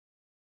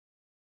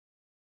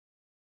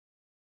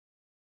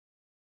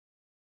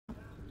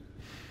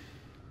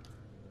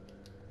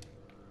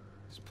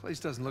Place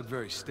doesn't look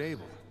very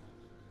stable.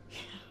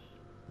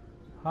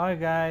 Hi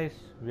guys,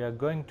 we are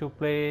going to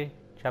play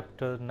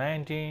chapter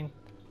 19.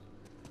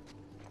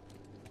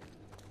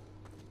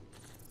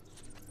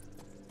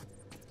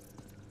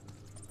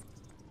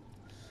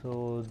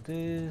 So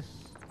this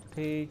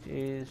stage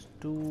is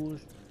too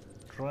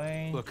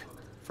strange. Look,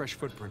 fresh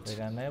footprints.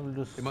 We're unable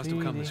to They must see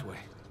have come this way.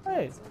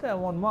 Hey, that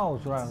one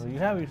mouse around.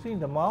 Have you seen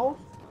the mouse?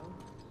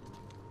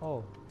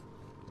 Oh,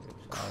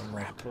 it's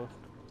almost closed.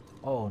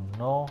 Oh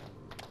no.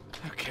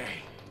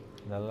 Okay.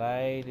 The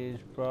light is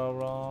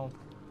problem.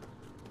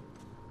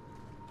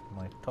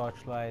 My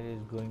torchlight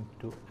is going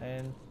to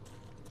end.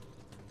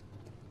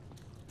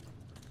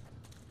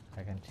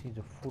 I can see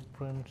the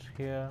footprints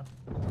here.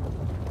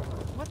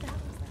 What the hell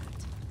is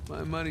that?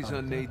 My money's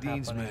on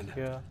Nadine's men.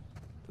 Here.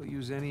 They'll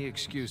use any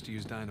excuse to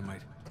use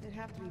dynamite. They'd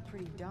have to be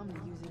pretty dumb to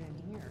use it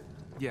in here.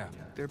 Yeah,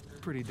 they're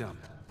pretty dumb.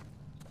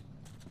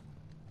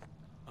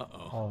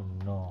 Uh-oh. Oh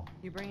no.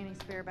 You bring any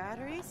spare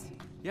batteries?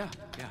 Yeah,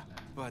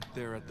 but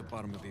they're at the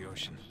bottom of the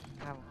ocean.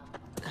 How?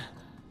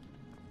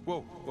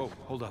 Whoa,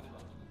 hold up.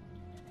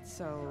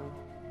 So,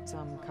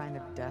 some kind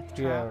of death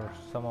Here trap? are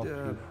some of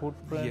the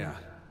footprints. Yeah.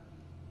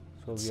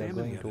 So we Sam are and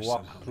going the to others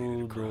walk somehow made through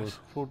it across. those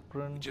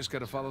footprints. Just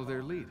gotta follow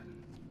their lead.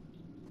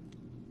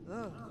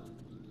 Ugh.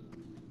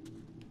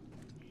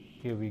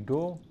 Here we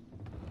go.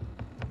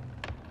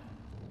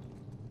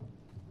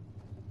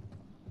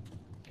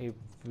 If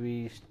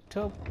we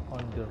step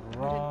on the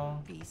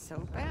wrong, Wouldn't be so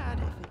bad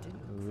if it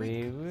didn't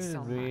we creak will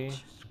so be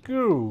much.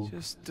 screwed.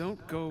 Just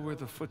don't go where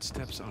the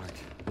footsteps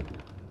aren't.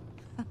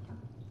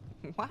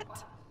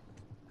 What?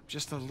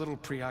 Just a little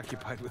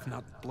preoccupied with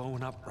not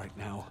blowing up right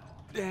now.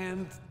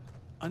 And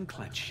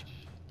unclench.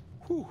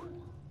 Whew.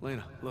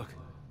 Lena, look.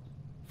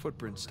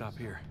 Footprints stop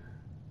here.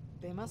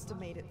 They must have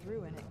made it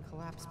through and it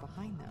collapsed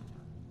behind them.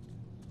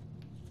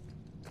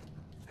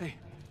 Hey,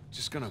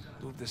 just gonna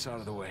move this out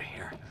of the way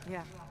here.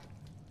 Yeah.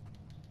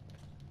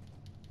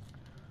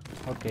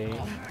 Okay.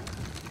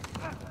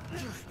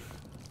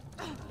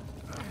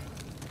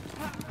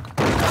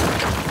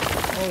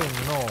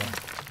 Oh no.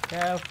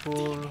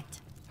 Careful.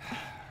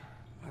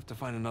 I have to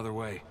find another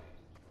way.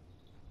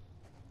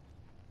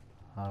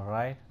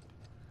 Alright.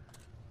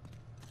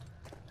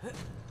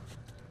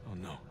 Oh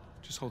no.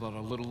 Just hold out a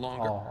little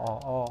longer.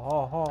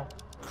 Oh.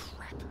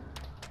 Crap.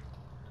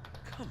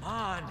 Come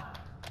on.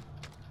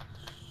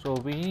 So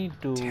we need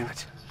to Damn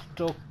it.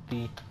 stoke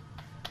the...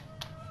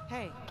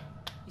 Hey,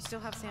 you still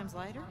have Sam's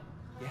lighter?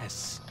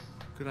 Yes.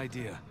 Good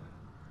idea.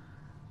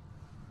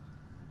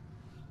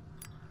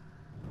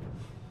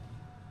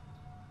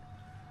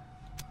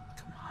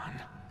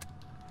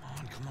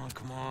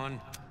 Come on.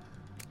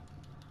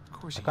 Of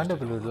course you kind of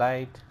blue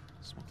light.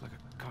 Smoked like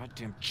a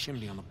goddamn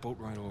chimney on the boat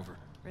ride over.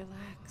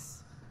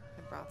 Relax.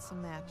 I brought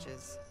some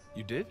matches.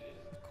 You did?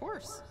 Of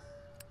course.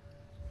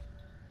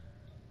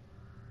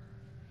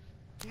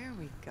 There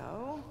we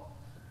go.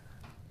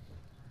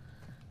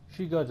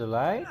 She got the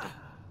light.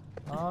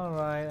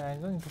 Alright,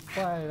 I'm going to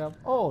fire it up.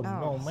 Oh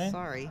no, man.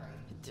 Sorry.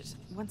 Just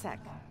one sec.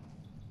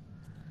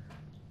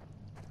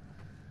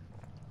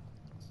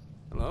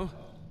 Hello?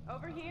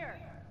 Over here.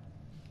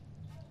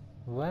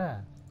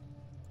 Where?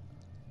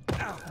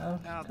 Ow,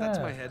 that's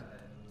my head.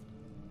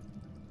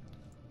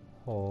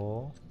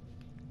 Oh,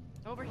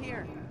 Over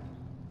here.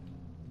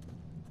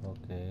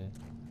 okay.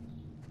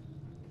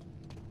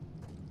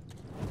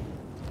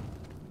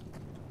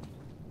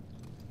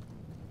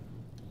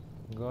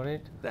 Got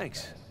it?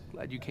 Thanks.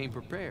 Glad you came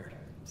prepared.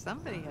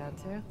 Somebody had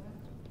to.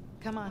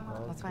 Come on,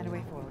 let's find a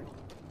way forward.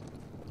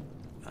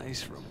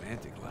 Nice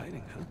romantic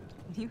lighting, huh?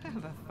 You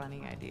have a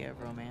funny idea of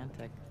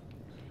romantic.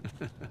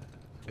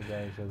 You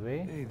guys away?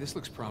 Hey, this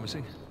looks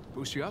promising.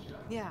 Boost you up?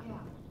 Yeah.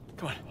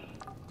 Come on.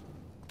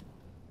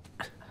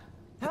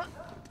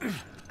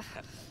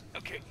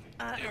 Okay,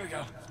 there we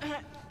go.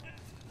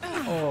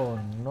 Oh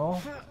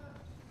no.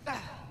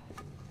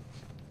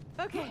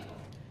 Okay.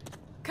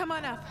 Come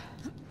on up.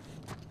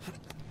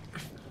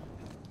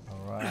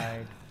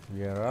 Alright,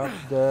 we are up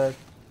there.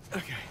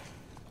 Okay,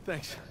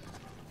 thanks.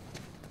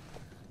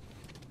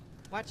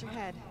 Watch your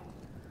head.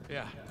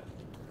 Yeah.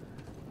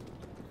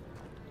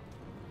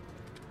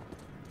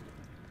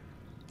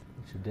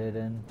 It's a dead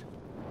end.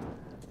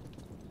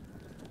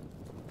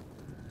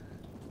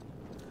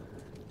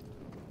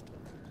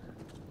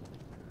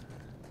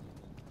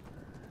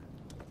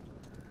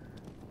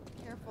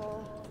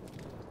 Careful.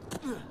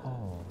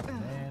 Oh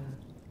man.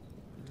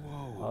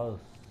 Whoa.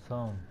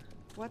 Awesome.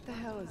 What the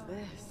hell is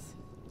this?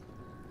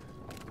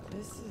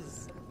 This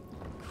is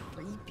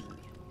creepy.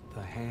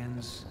 The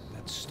hands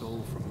that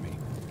stole from me.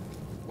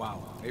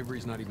 Wow,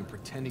 Avery's not even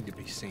pretending to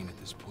be sane at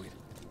this point.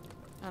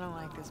 I don't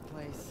like this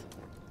place.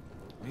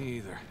 Me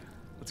either.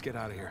 Let's get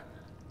out of here.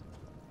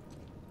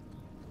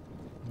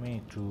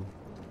 Me too.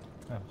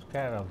 I'm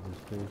scared of this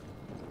place.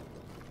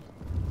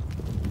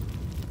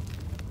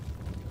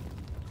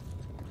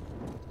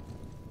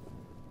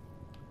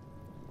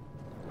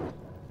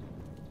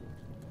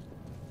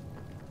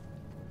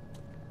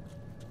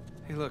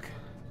 Hey, look.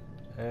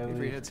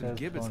 Avery had some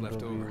gibbets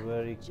left over.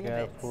 Very Gibbets.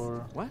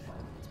 careful. What?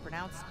 It's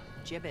pronounced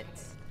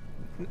gibbets.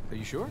 Are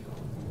you sure?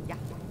 Yeah.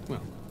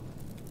 Well,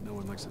 no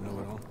one likes to know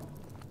it all.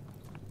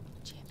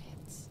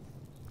 Chibbits.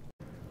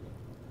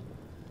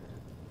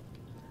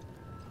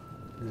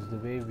 This is the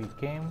way we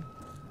came.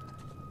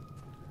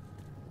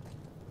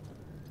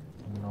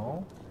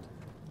 No.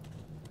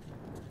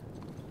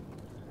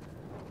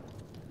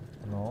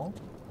 No.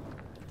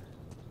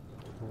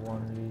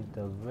 Only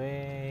the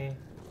way.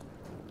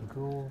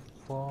 Go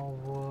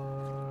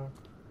forward.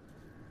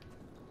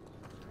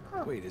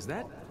 Wait, is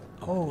that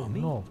a Oh mummy?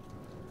 no.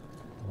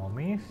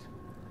 Mummies?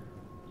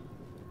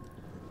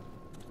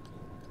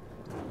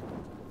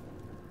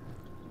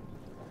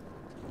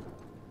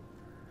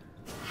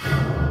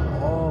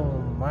 Oh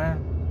man.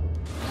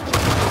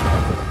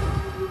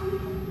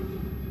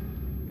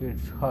 It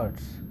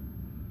hurts.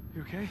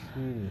 You okay?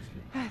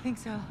 Seriously. I think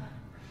so.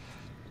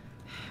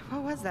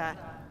 What was that?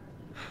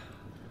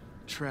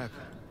 Trap.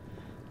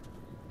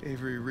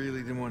 Avery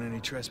really didn't want any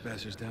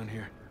trespassers down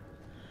here.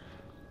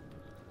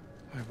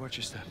 All right, watch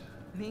your step.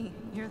 Me.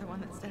 You're the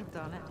one that stepped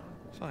on it.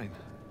 Fine.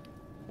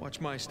 Watch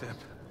my step.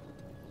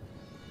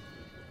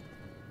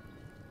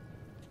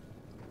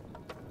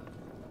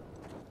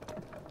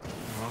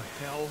 Oh,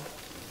 hell.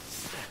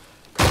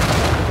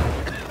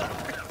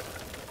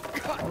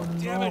 God Oh,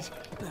 damn no. it!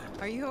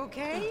 Are you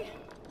okay?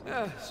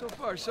 So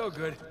far, so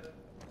good.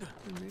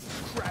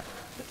 Crap.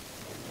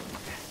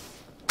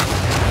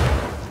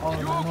 Oh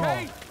You no.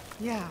 okay?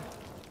 Yeah.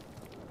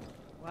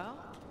 Well,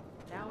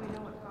 now we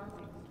know what caused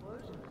the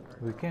explosion.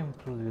 We came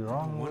through the No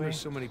wrong wonder way.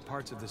 so many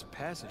parts of this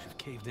passage have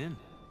caved in.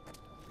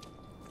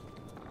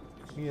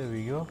 Here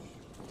we go.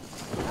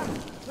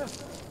 A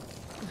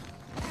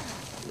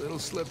little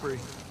slippery.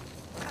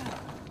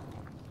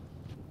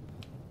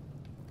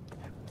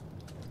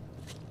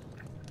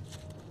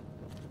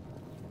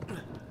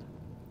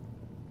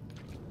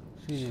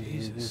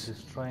 Seriously, this Jesus. is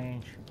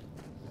strange.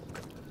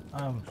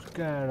 I'm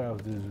scared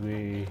of this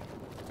way.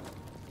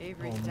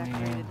 Avery Oh,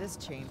 decorated man. this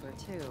chamber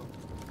too.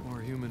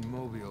 More human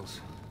mobiles.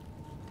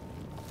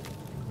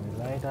 We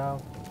light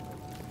up.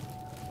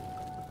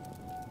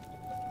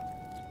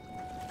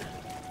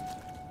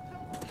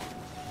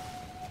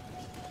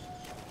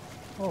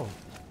 Oh,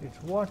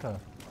 it's water.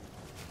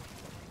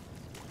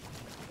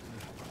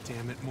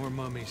 Damn it, more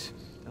mummies.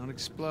 Don't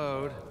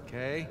explode,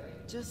 okay?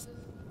 Just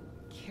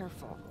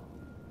careful.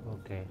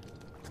 Okay.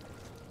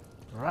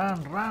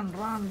 Run, run,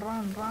 run,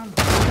 run, run.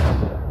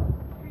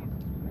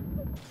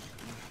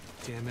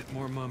 Damn it,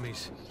 more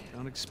mummies.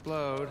 Don't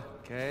explode,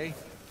 okay?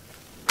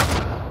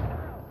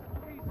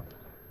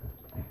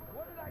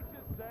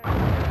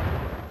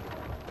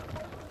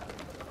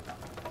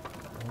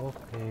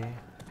 Okay.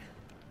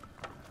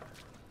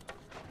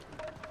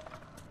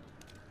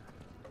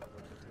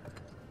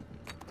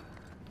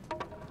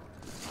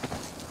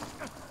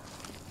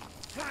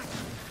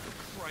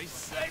 Christ's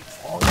sake!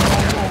 Oh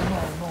no, no,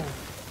 no, no.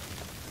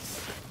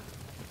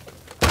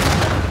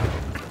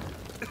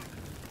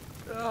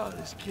 Oh,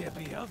 this can't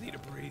be healthy to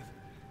breathe.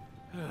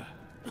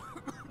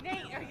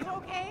 Nate, are you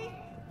okay?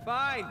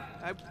 Fine.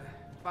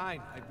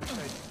 Fine. I wish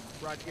I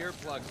brought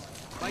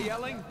earplugs. Am I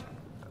yelling?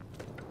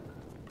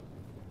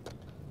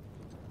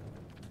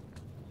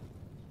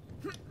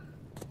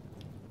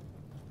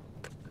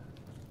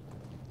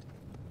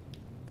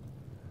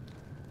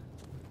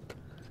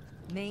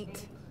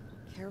 Nate,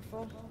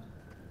 careful.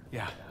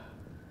 Yeah.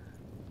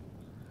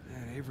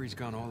 Avery's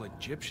gone all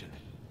Egyptian.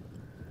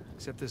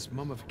 Except this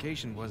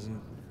mummification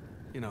wasn't,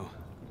 you know,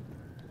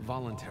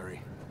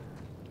 voluntary.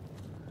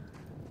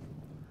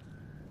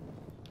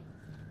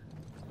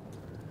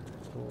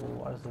 So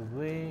what's the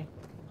way?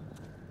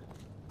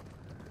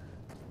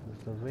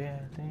 What's the way,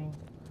 I think?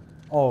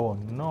 Oh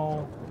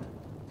no.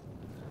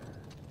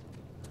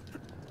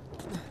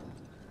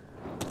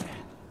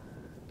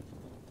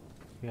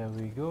 Here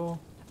we go.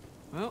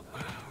 Well,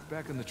 we're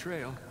back on the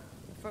trail.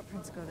 The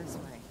footprints go this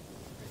way.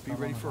 Be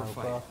ready for a Someone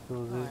fight. have passed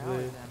through this Alright, way.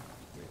 then.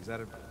 Wait, is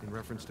that in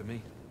reference to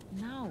me?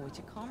 No, would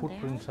you calm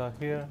Footprints down? are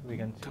here. We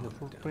can see Calm the down.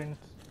 footprints.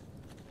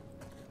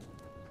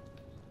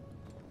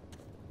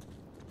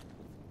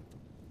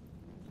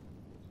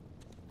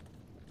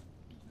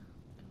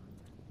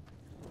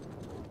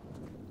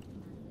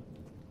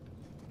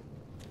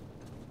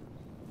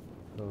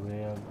 So we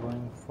are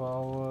going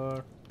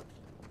forward.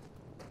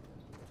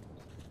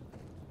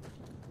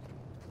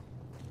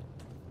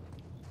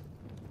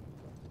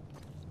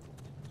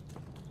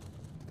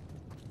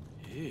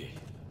 Hey,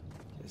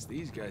 guess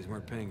these guys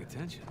weren't paying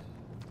attention.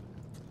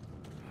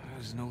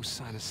 There's no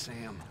sign of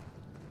Sam.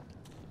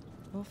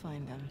 We'll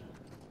find them.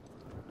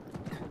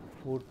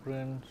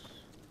 Footprints.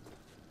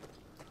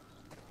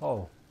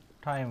 Oh,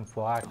 time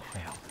for action.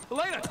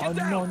 Elena, get Oh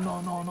down! no,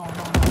 no, no, no, no, no.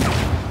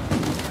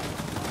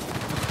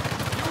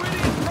 You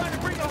idiot trying to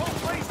bring the whole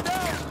place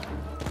down!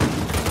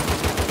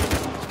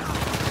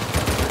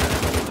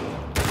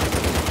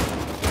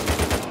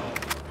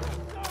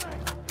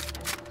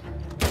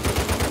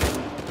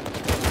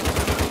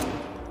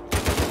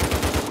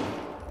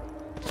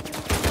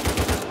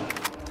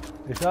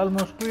 It's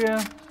almost clear.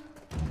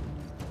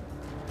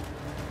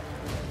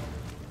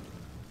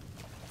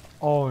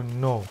 Oh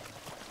no.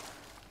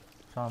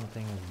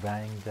 Something is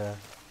banging there.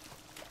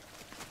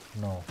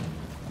 No.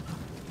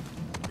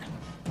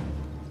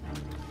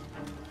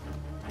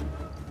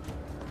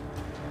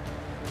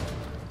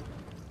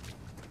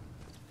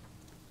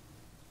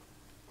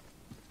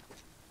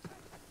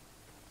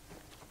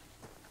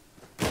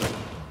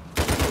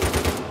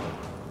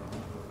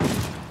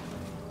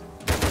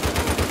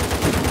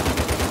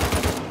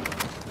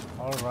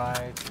 All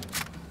right.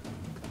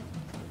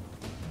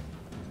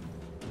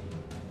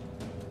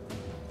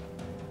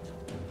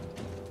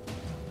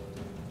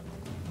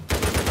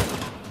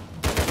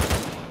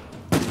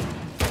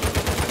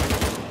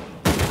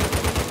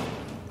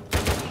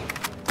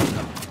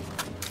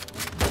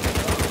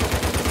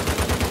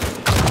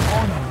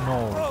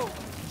 Oh,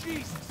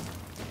 Jesus!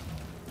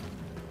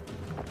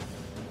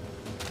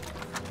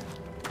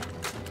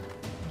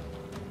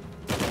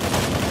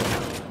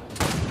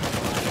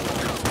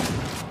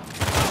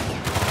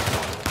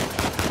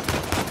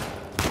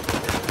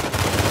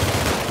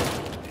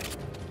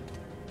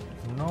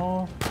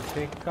 No,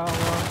 take cover.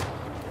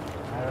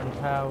 I don't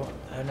have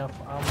enough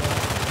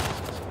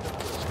ammo.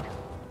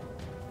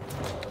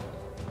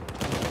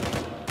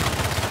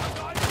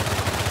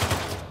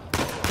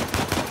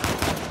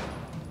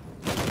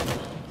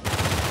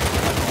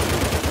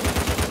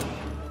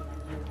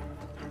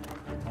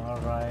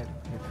 Alright,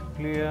 it's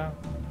clear.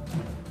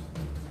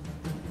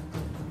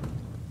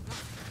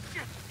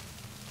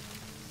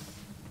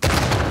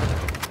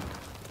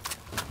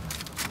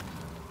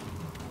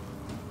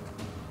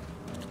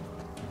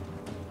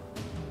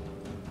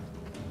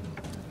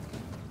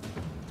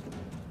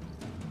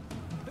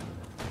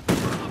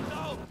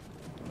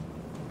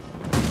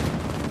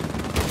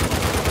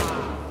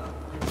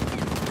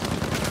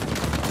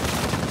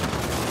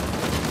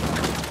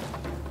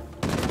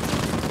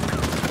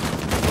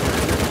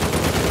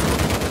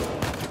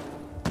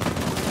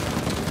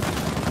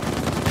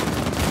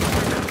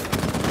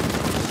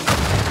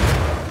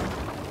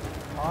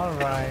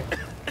 Alright,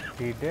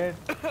 he did.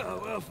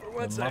 Well, for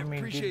once I mummy did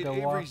appreciate the work.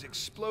 Avery's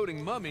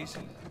exploding mummies.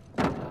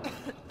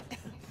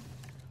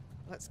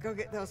 Let's go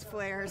get those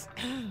flares.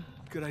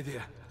 Good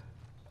idea.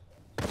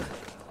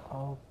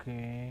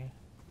 Okay.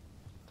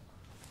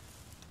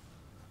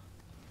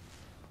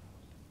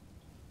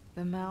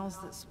 The mouths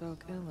that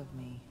spoke ill of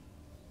me.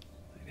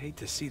 I'd hate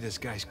to see this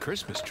guy's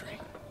Christmas tree.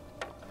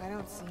 I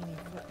don't see any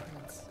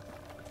footprints.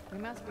 We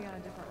must be on a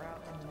different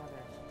route than the others.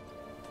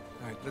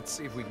 All right, let's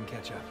see if we can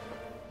catch up.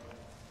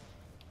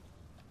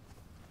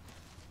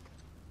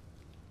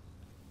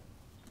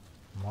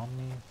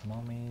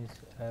 Mummies,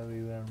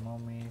 everywhere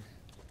mummies.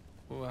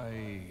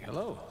 Why,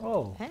 hello.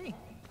 Oh, Hey.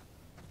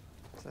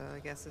 So I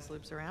guess this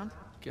loops around?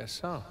 Guess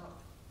so.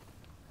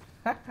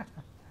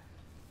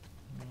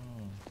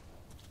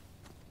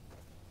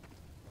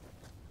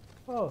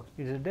 oh,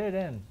 it's a dead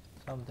end.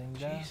 Something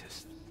there.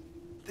 Jesus.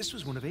 This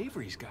was one of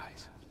Avery's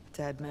guys.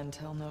 Dead men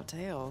tell no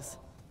tales.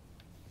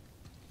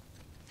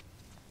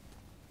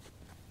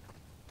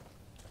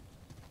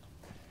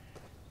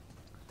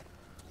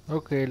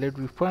 Okay, let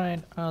me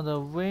find other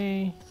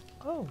way.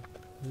 Oh,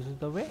 this is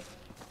the way.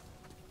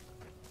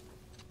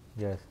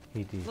 Yes,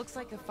 it is. Looks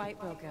like a fight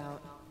broke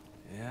out.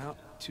 Yeah,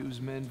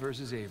 two's men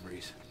versus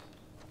Avery's.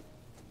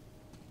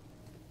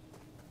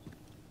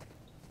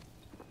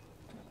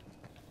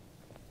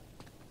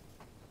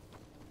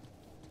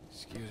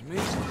 Excuse me.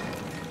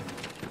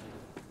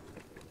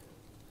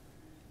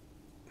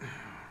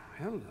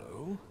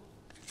 Hello.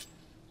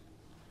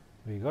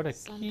 We got a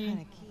Some key.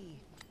 kind of key.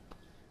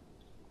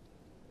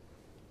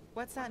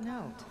 What's that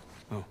note?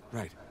 Oh,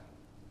 right.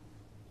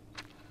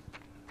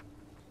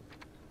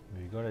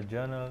 We got a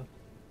journal.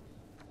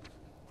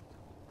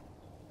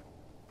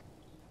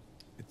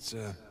 It's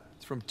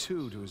from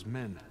two to his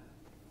men.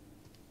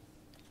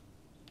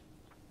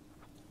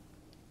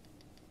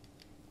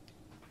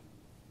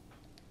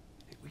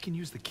 Hey, we can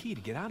use the key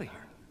to get out of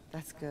here.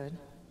 That's good.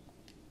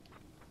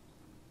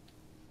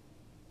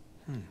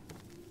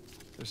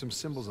 There's some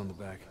symbols on the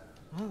back.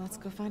 Well, let's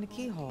go find a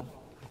keyhole.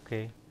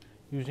 Okay,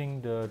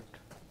 using the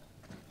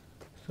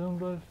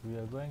symbols, we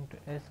are going to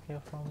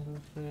escape from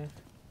this place.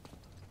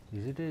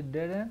 Is it a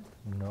dead end?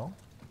 No.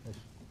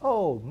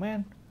 Oh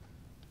man,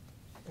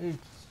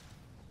 it's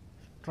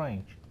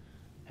strange.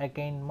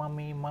 Again,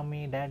 mommy,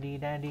 mommy, daddy,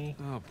 daddy.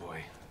 Oh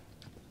boy.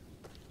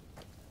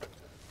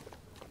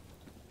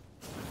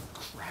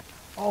 Crap.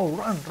 Oh,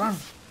 run, run.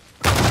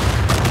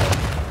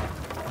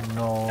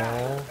 No.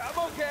 I'm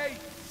okay.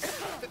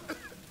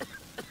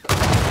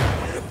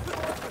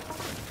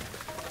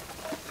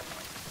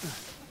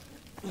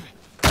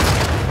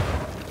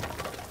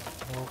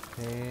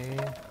 Okay.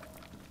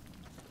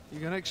 You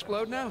gonna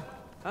explode now?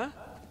 Huh?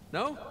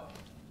 No?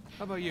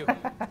 How about you?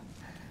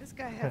 This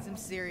guy had some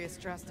serious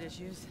trust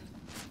issues.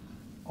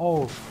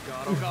 Oh,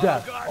 God, oh it's God,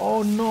 that. oh God.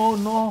 Oh no,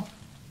 no.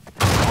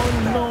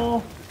 Oh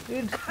no.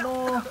 It's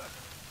no.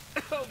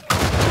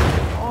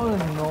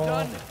 Oh no.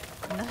 Done.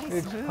 Nice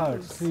It moves.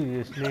 hurts,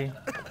 seriously.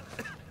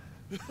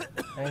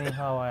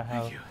 Anyhow, I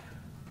have Thank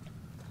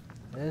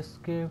you.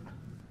 escaped.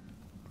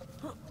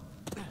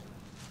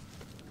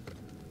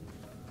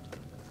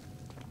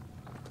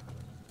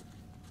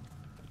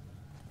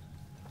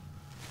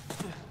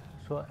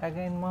 So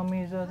again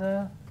mummies are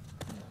there.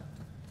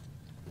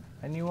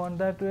 And you want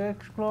that to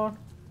explode?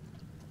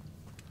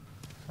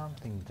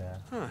 Something there.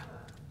 Huh.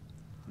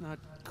 Not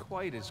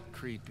quite as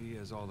creepy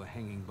as all the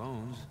hanging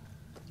bones.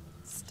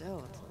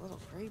 Still, it's a little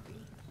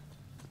creepy.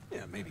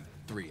 Yeah, maybe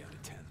 3 out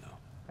of 10,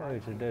 though. Oh,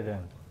 it's a dead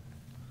end.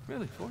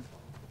 Really, 4?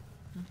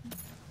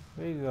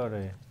 We got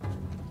a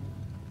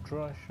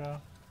treasure.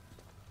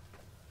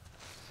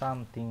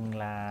 Something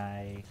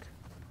like...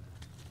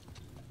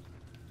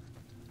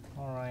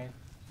 Alright.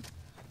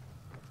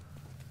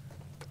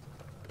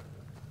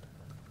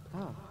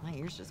 Oh, my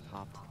ears just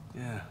popped.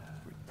 Yeah,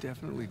 we're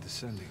definitely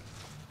descending.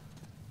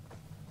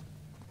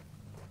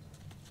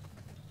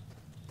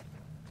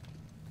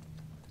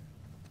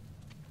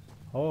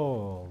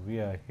 Oh,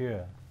 we are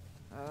here.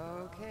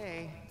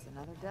 Okay, it's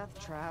another death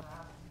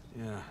trap.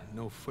 Yeah,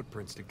 no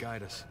footprints to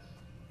guide us.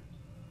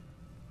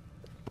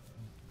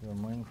 We're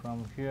moving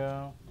from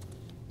here.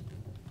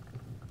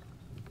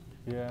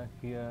 Here,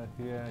 here,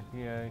 here,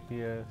 here,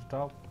 here.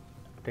 Stop.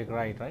 Take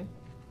right, right?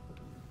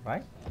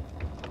 Right?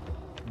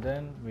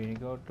 Then we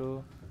go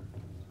to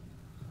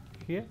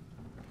here.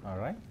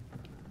 Alright.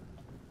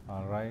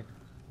 Alright.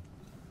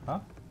 Huh?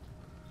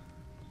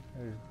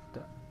 Is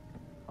the...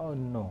 Oh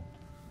no.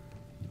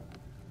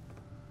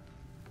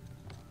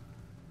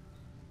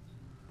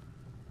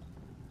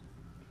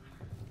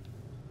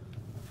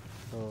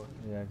 So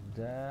yeah,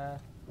 there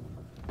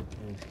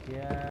is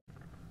here.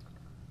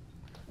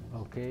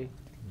 Okay,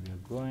 we are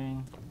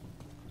going.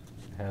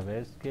 Have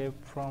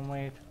escaped from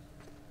it.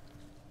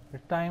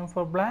 It's time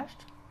for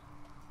blast.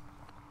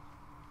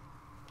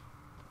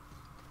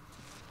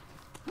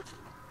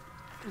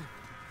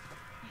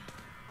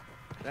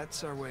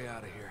 That's our way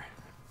out of here.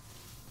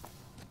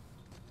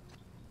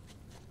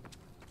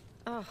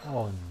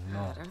 Oh no.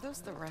 God, are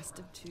those the rest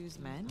of Two's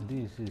men?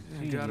 This is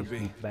Yeah, gotta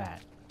seriously be. bad.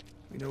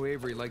 We know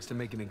Avery likes to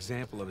make an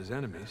example of his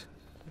enemies.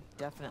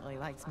 Definitely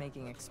likes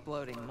making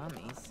exploding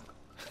mummies.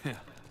 Yeah.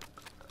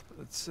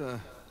 Let's,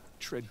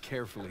 tread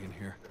carefully in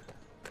here.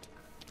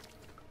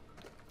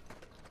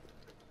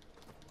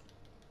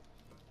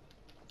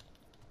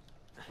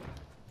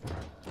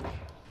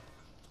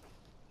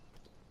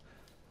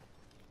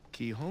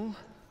 Keyhole?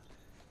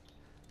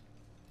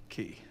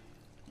 Key.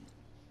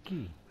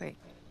 Key. Wait,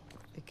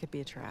 it could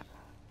be a trap.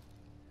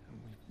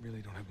 We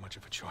really don't have much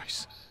of a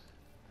choice.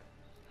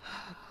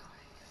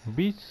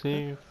 Be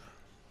safe.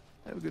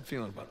 I have a good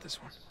feeling about this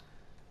one.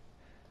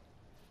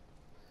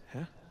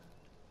 Yeah?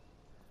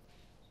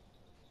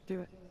 Do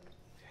it.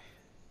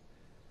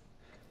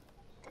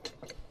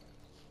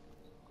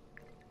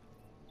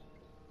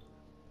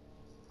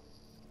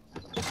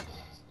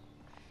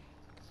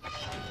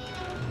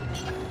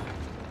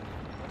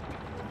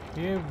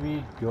 Here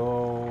we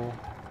go.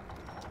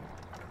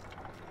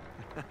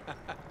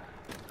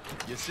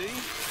 You see?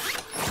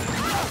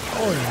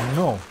 Oh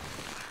no.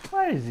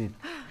 Where is it?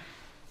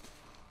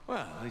 Well,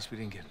 at least we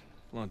didn't get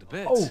blown to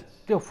bits. Oh,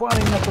 they're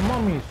firing at the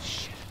mummies.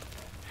 Shit.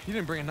 You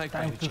didn't bring a knife by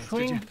Time any to chance,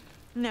 did you? swing.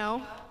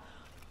 No.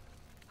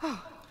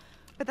 Oh,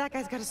 but that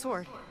guy's got a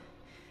sword.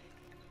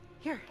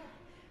 Here,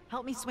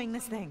 help me swing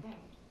this thing.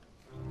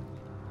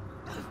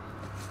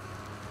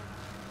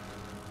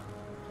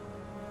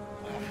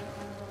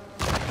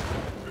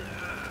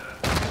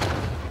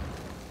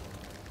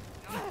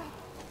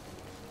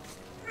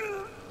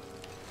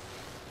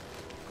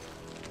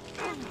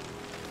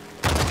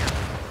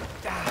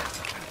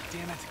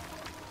 Damn it.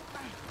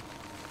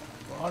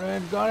 Got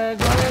it, got it,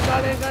 got it,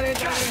 got it, got it,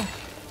 got it.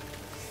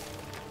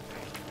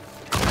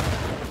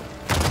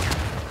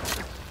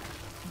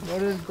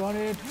 Got it, got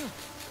it.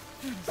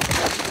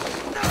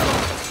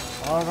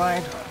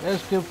 Alright,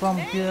 escape from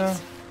here.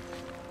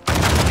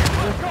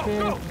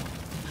 Escape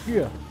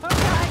here.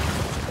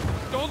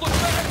 Don't look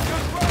back!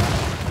 Just run!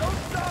 Don't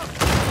stop!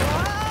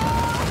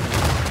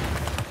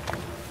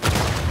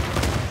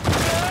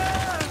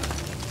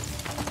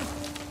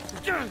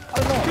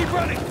 Oh no. Keep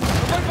running! I'm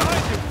right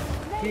behind you!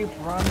 Keep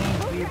running,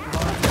 keep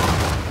running,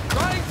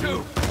 Trying to!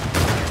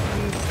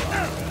 keep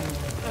running.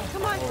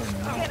 Come on,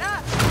 get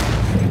up!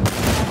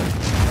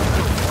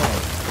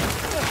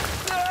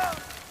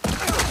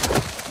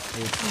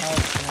 It's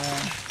out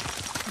there.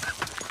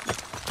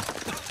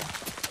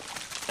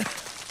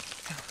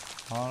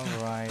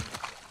 Alright.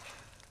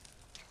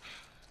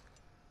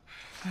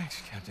 Thanks,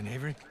 Captain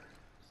Avery.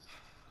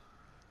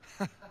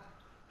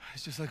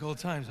 It's just like old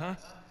times, huh?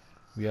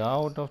 We are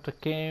out of the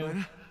cave.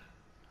 Lena?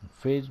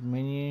 Faced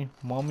many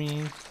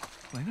mummies.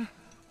 Lena?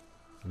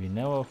 We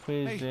never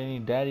faced Hey. any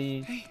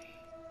daddies. Hey!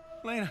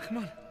 Lena, come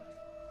on.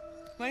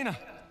 Lena!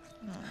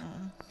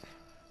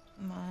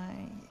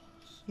 My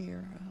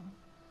hero.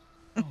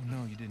 Oh,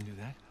 no, you didn't do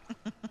that.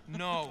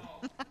 No!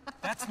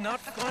 That's not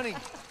funny!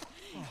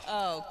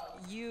 Oh,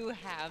 you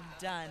have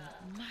done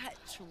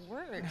much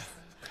worse.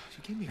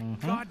 You gave me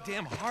a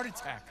goddamn heart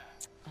attack.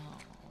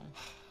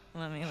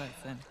 Let me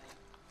listen.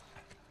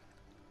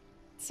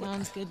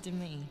 Sounds good to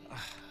me.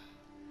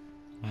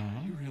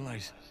 You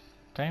realize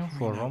Time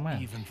for you're not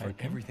romance. even I for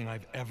think. everything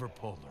I've ever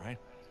pulled, right?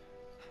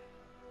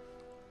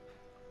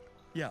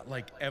 Yeah,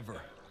 like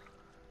ever.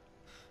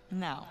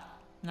 No,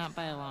 Not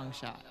by a long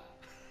shot.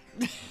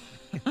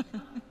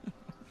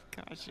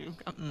 Gosh, you've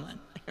got mud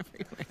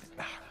everywhere.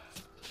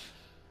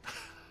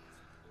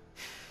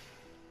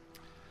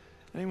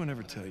 Anyone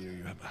ever tell you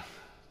you have a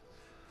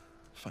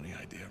funny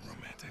idea of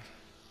romantic?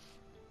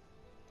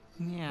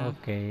 Yeah.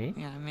 Okay.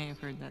 Yeah, I may have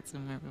heard that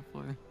somewhere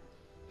before.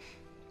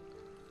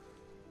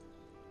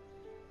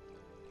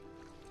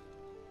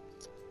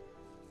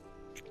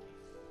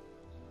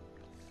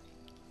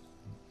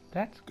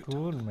 That's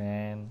cool,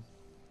 man.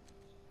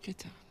 Good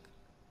talk.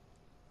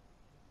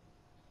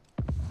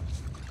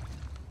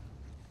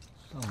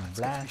 Some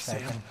blast I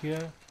can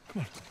hear.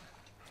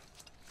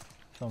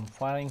 Some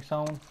firing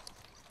sound.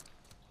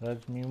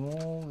 Let me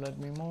move, let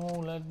me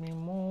move, let me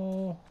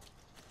move.